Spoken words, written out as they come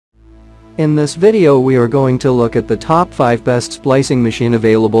In this video we are going to look at the top 5 best splicing machine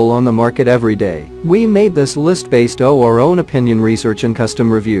available on the market every day. We made this list based on our own opinion research and custom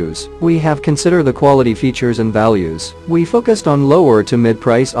reviews. We have considered the quality features and values. We focused on lower to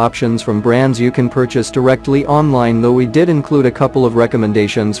mid-price options from brands you can purchase directly online, though we did include a couple of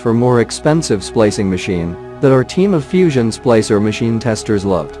recommendations for more expensive splicing machine that our team of Fusion Splicer machine testers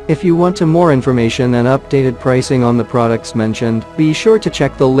loved. If you want more information and updated pricing on the products mentioned, be sure to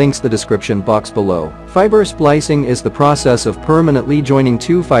check the links in the description box below. Fiber splicing is the process of permanently joining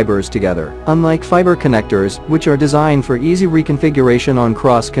two fibers together. Unlike fiber connectors, which are designed for easy reconfiguration on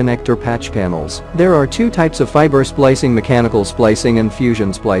cross-connector patch panels, there are two types of fiber splicing: mechanical splicing and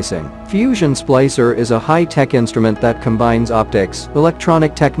fusion splicing. Fusion Splicer is a high-tech instrument that combines optics,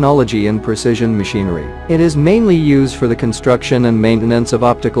 electronic technology and precision machinery. It is mainly used for the construction and maintenance of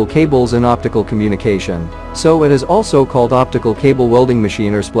optical cables and optical communication, so it is also called optical cable welding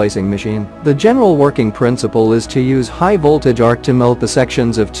machine or splicing machine. The general working principle is to use high voltage arc to melt the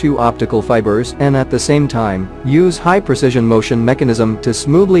sections of two optical fibers and at the same time use high precision motion mechanism to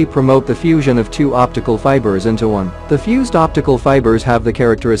smoothly promote the fusion of two optical fibers into one. The fused optical fibers have the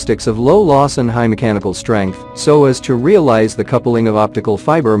characteristics of low loss and high mechanical strength, so as to realize the coupling of optical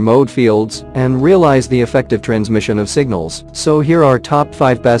fiber mode fields and realize the effective transmission of signals. So here are top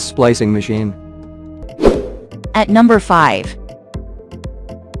 5 best splicing machine. At number 5.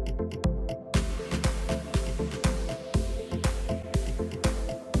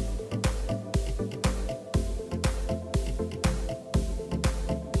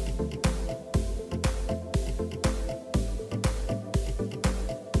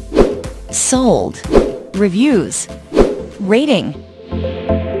 Sold. Reviews. Rating.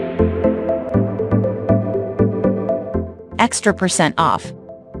 Extra % off.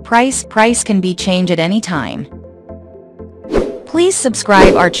 Price can be changed at any time. Please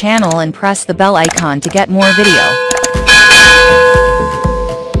subscribe our channel and press the bell icon to get more video.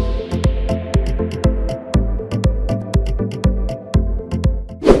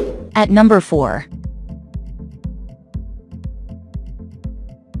 At number 4.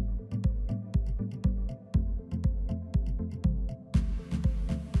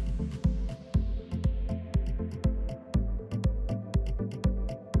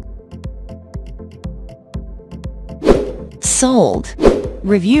 Sold.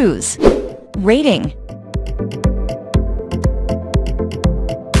 Reviews. Rating.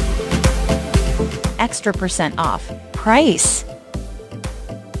 Extra % off. Price.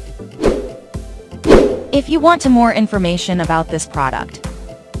 If you want more information about this product,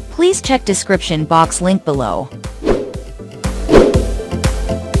 please check description box link below.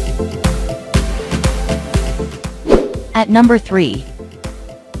 At number 3.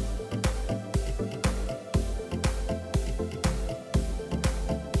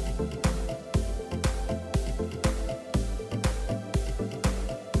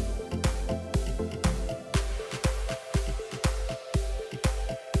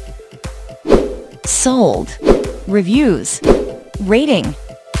 Sold. Reviews. Rating.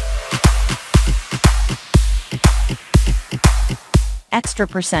 Extra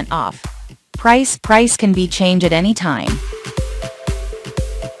 % off. Price can be changed at any time.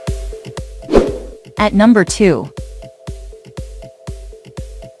 At number 2.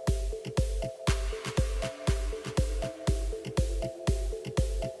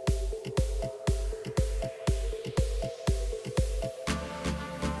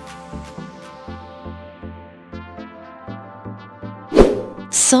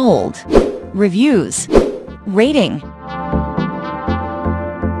 Sold. Reviews. Rating.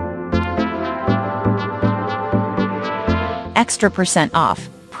 Extra % off.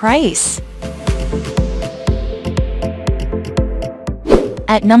 Price.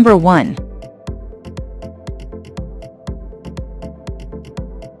 At number 1.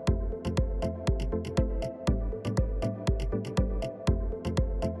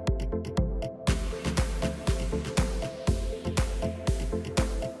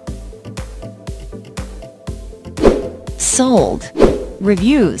 Sold.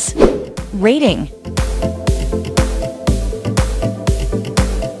 Reviews. Rating.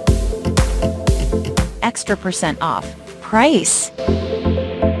 Extra % off. Price.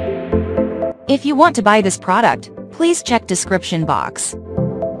 If you want to buy this product, please check description box.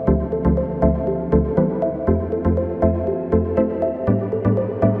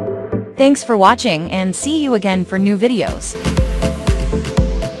 Thanks for watching and see you again for new videos.